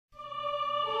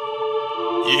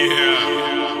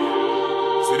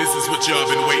Yeah. So this is what y'all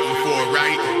been waiting for,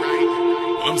 right?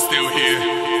 Well, I'm still here.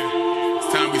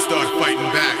 It's time we start fighting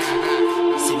back.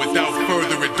 So without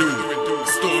further ado,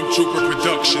 Stormtrooper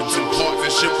Productions in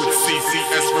partnership with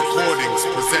CCS Recordings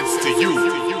presents to you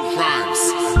Crimes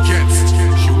Against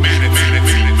Humanity.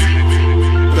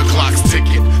 The clock's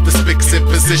ticking, the spick's in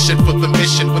position for the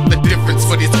mission. With the difference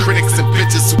for these critics and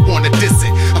bitches who wanna diss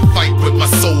it. I fight with my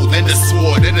soul and a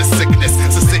sword and a sickness.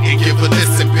 So sit and give a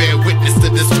listen, bear witness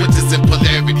to the switches and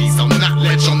polarities. I'll not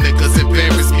let y'all niggas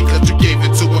embarrass me, cause you gave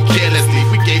it to them carelessly.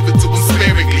 We gave it to them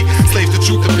sparingly. Slave the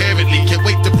truth apparently, can't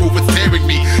wait to prove it's tearing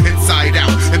me inside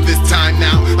out. And this time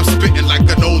now, I'm spitting like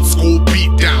an old school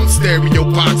beat down. Stereo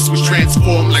box was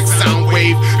transformed like sound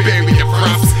wave. Bury your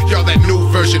props, y'all that new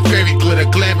version. Fairy glitter,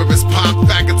 glamorous pop,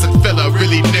 faggots and filler.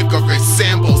 Really niggerish,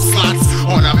 sample slots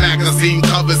on our magazine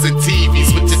covers and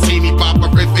TVs. With your teeny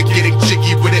bopperific, getting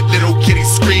jiggy with it, little kitty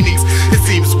screenings. It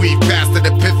seems we've passed an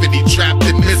epiphany, trapped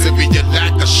in misery. Your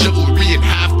lack of chivalry and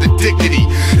half the dignity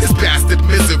is bastard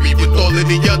misery. With all of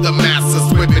the other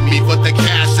masters whipping me for the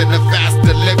cash and the fast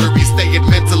delivery. Staying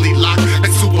mentally locked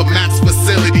like Supermax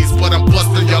facilities. But I'm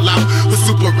busting y'all out with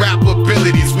super rap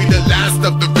abilities. We the last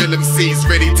of the real MCs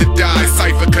ready to die.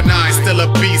 Cipher Kenni, still a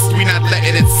beast, we not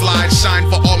letting it slide. Shine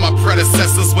for all my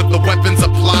predecessors with the weapons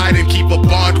applied. And keep a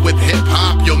bond with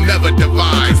hip-hop, you'll never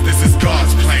divide. Cause this is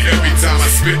God's plan. Every time I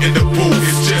spit in the booth,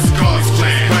 it's just God's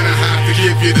plan. When I have to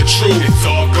give you the truth, it's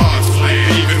all God's plan.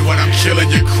 Even when I'm killing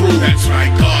your crew, that's right,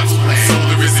 God's plan. So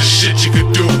there isn't shit you could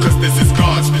do, cause this is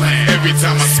God's plan. Every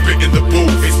time I spit in the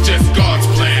booth, it's just God's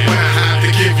plan. When I have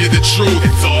to give you the truth,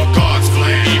 it's all God's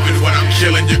plan. Even when I'm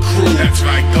killing your crew, that's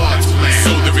right, God's plan.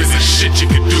 So there isn't shit you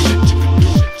could do.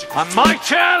 And my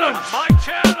challenge,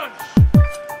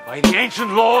 by the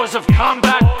ancient laws of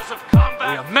combat,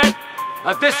 we are met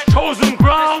at this chosen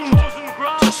ground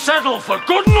to settle for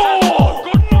good and all.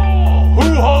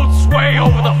 Who holds sway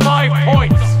over the 5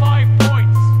 points?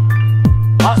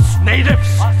 Us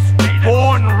natives,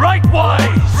 born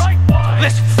rightwise to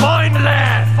this fine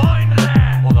land,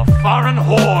 or the foreign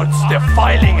hordes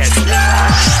defiling it.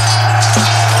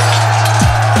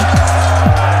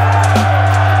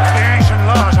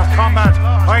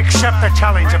 I accept the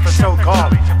challenge of the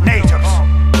so-called natives.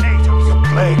 You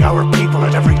plague our people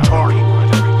at every turn.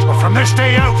 But from this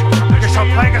day out, you shall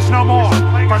plague us no more.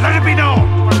 For let it be known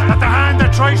that the hand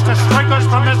that tries to strike us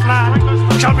from this land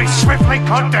shall be swiftly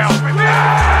cut down. And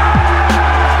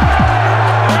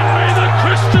may the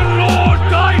Christian Lord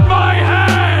guide my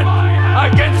hand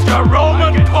against a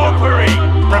Roman popery.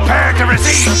 Prepare to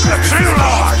receive the true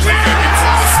Lord. Every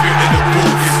time I spit in the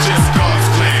booth, it's just God's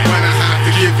plan. When I have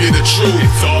to give you the truth,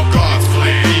 it's all God's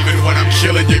plan. Even when I'm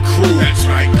killing your crew, that's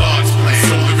right, God's plan.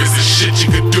 So there isn't shit you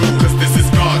could do, cause this is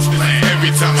God's plan.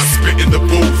 Every time I spit in the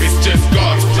booth, it's just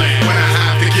God's plan. When I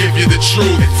have to give you the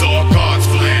truth, it's all God's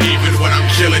plan. Even when I'm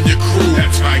killing your crew,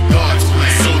 that's right, God's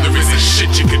plan. So there isn't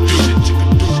shit you could do.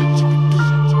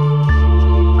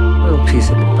 Little piece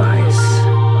of advice.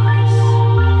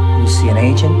 You see an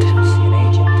agent,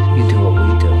 you do what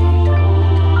we do.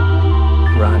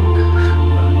 Run.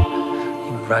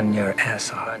 You run your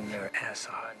ass off.